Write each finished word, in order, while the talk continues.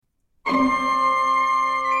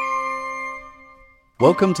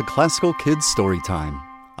Welcome to Classical Kids Storytime.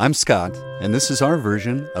 I'm Scott, and this is our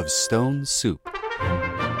version of Stone Soup.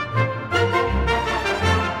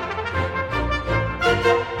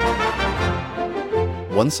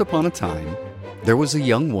 Once upon a time, there was a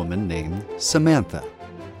young woman named Samantha.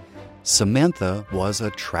 Samantha was a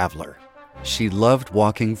traveler. She loved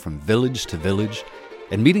walking from village to village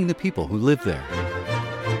and meeting the people who lived there.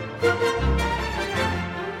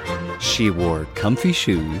 She wore comfy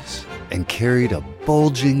shoes and carried a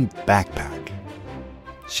bulging backpack.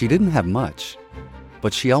 She didn't have much,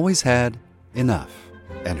 but she always had enough,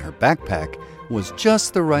 and her backpack was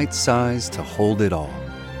just the right size to hold it all.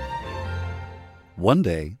 One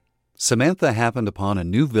day, Samantha happened upon a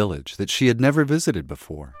new village that she had never visited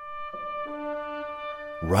before.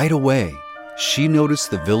 Right away, she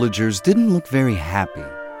noticed the villagers didn't look very happy.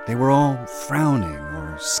 They were all frowning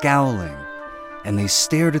or scowling, and they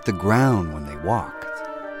stared at the ground when they walked.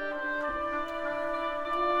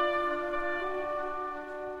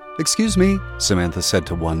 "Excuse me," Samantha said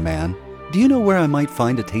to one man, "do you know where I might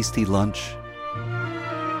find a tasty lunch?"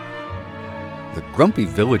 The grumpy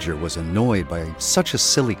villager was annoyed by such a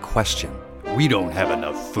silly question. "We don't have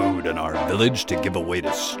enough food in our village to give away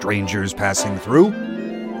to strangers passing through."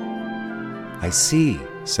 "I see,"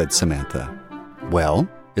 said Samantha. "Well,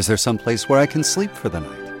 is there some place where I can sleep for the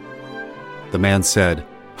night?" The man said,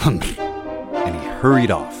 "Humph," and he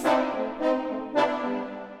hurried off.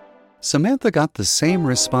 Samantha got the same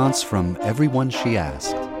response from everyone she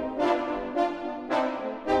asked.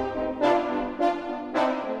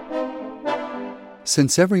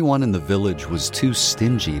 Since everyone in the village was too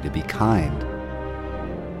stingy to be kind,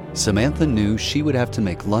 Samantha knew she would have to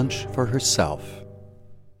make lunch for herself.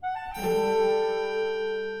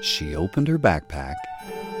 She opened her backpack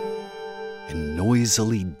and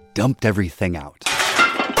noisily dumped everything out,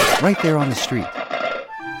 right there on the street.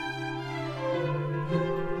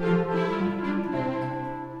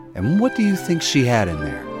 And what do you think she had in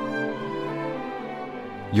there?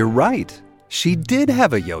 You're right. She did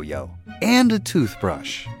have a yo-yo and a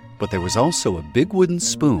toothbrush. But there was also a big wooden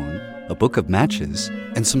spoon, a book of matches,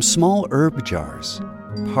 and some small herb jars.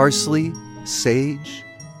 Parsley, sage,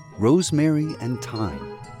 rosemary, and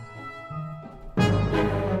thyme.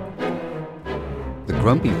 The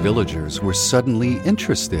grumpy villagers were suddenly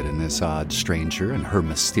interested in this odd stranger and her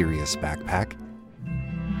mysterious backpack.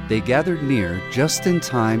 They gathered near just in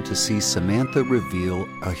time to see Samantha reveal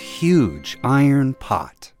a huge iron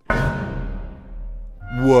pot.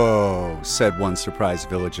 "Whoa," said one surprised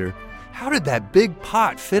villager. "How did that big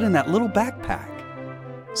pot fit in that little backpack?"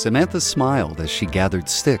 Samantha smiled as she gathered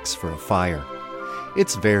sticks for a fire.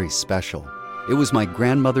 "It's very special. It was my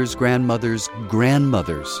grandmother's grandmother's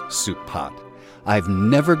grandmother's soup pot. I've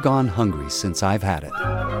never gone hungry since I've had it."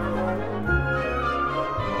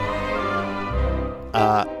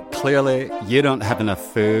 Clearly, you don't have enough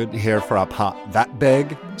food here for a pot that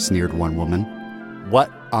big," sneered one woman.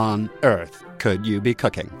 "What on earth could you be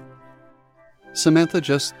cooking?" Samantha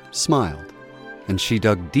just smiled, and she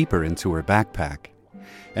dug deeper into her backpack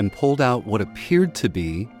and pulled out what appeared to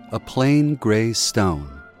be a plain gray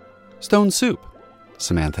stone. "Stone soup,"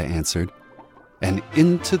 Samantha answered, and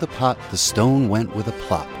into the pot the stone went with a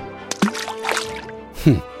plop.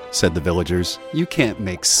 Said the villagers. "You can't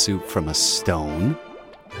make soup from a stone."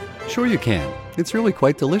 "Sure you can. It's really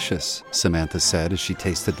quite delicious," Samantha said as she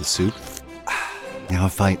tasted the soup. "Now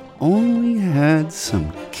if I only had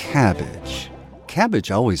some cabbage."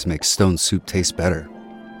 Cabbage always makes stone soup taste better.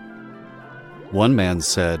 One man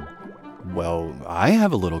said, "Well, I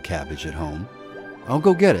have a little cabbage at home. I'll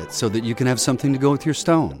go get it so that you can have something to go with your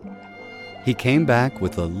stone." He came back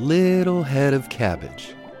with a little head of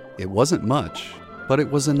cabbage. It wasn't much, but it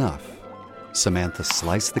was enough. Samantha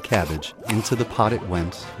sliced the cabbage. Into the pot it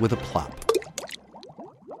went with a plop.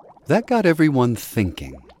 That got everyone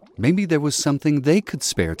thinking. Maybe there was something they could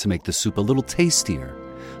spare to make the soup a little tastier,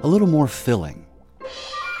 a little more filling.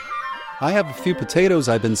 "I have a few potatoes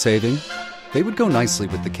I've been saving. They would go nicely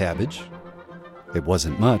with the cabbage." It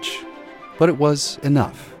wasn't much, but it was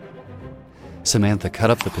enough. Samantha cut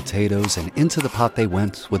up the potatoes, and into the pot they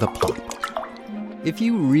went with a plop. "If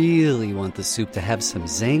you really want the soup to have some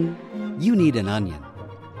zing, you need an onion.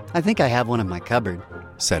 I think I have one in my cupboard,"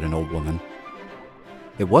 said an old woman.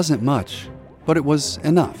 It wasn't much, but it was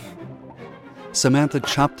enough. Samantha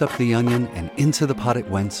chopped up the onion, and into the pot it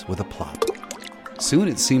went with a plop. Soon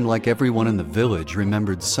it seemed like everyone in the village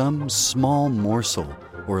remembered some small morsel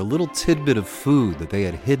or a little tidbit of food that they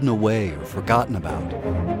had hidden away or forgotten about.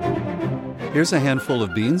 "Here's a handful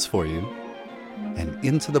of beans for you." And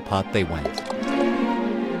into the pot they went.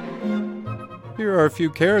 "Here are a few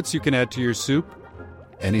carrots you can add to your soup."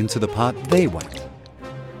 And into the pot they went.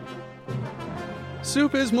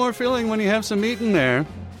 Soup is more filling when you have some meat in there.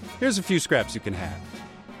 Here's a few scraps you can have.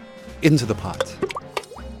 Into the pot.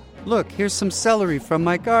 Look, here's some celery from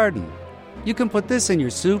my garden. You can put this in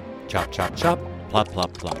your soup. Chop, chop, chop. Plop,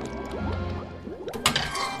 plop, plop.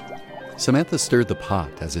 Samantha stirred the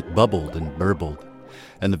pot as it bubbled and burbled,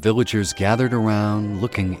 and the villagers gathered around,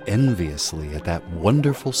 looking enviously at that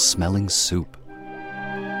wonderful smelling soup.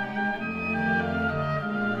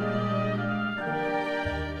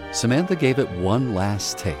 Samantha gave it one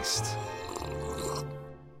last taste.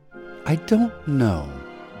 I don't know.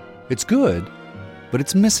 It's good, but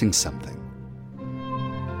it's missing something.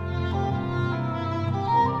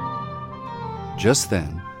 Just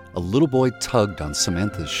then, a little boy tugged on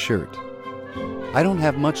Samantha's shirt. I don't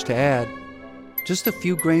have much to add, just a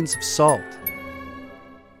few grains of salt.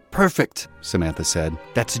 Perfect, Samantha said.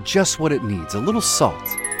 That's just what it needs, a little salt.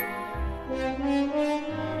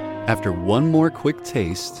 After one more quick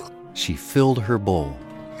taste, she filled her bowl.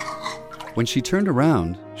 When she turned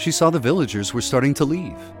around, she saw the villagers were starting to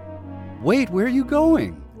leave. Wait, where are you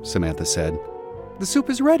going? Samantha said. The soup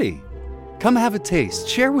is ready. Come have a taste,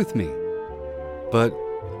 share with me. But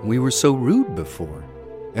we were so rude before,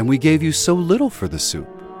 and we gave you so little for the soup.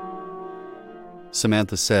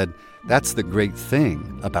 Samantha said, that's the great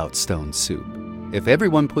thing about stone soup. If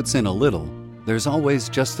everyone puts in a little, there's always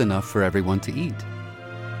just enough for everyone to eat.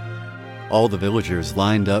 All the villagers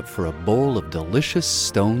lined up for a bowl of delicious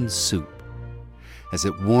stone soup. As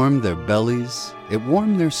it warmed their bellies, it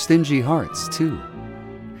warmed their stingy hearts, too.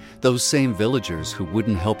 Those same villagers who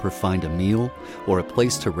wouldn't help her find a meal or a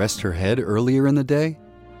place to rest her head earlier in the day?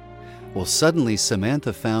 Well, suddenly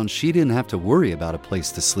Samantha found she didn't have to worry about a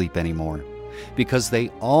place to sleep anymore, because they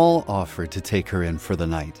all offered to take her in for the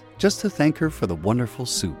night, just to thank her for the wonderful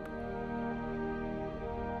soup.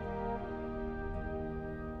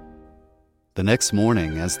 The next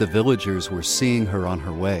morning, as the villagers were seeing her on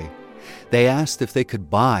her way, they asked if they could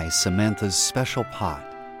buy Samantha's special pot,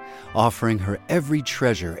 offering her every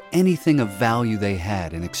treasure, anything of value they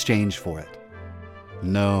had in exchange for it.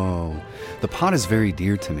 No, the pot is very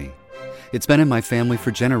dear to me. It's been in my family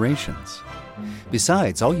for generations.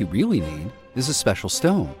 Besides, all you really need is a special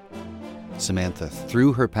stone. Samantha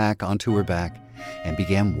threw her pack onto her back and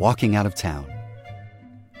began walking out of town.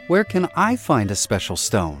 Where can I find a special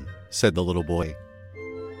stone? Said the little boy.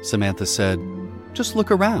 Samantha said, just look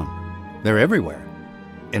around. They're everywhere.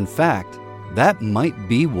 In fact, that might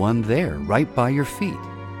be one there, right by your feet.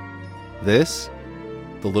 This?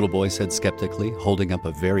 The little boy said skeptically, holding up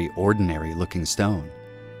a very ordinary-looking stone.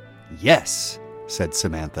 Yes, said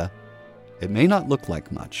Samantha. It may not look like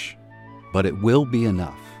much, but it will be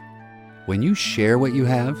enough. When you share what you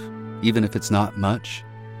have, even if it's not much,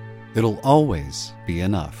 it'll always be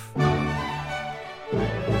enough.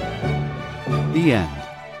 The end.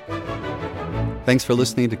 Thanks for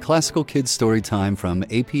listening to Classical Kids Storytime from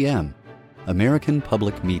APM, American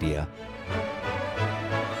Public Media.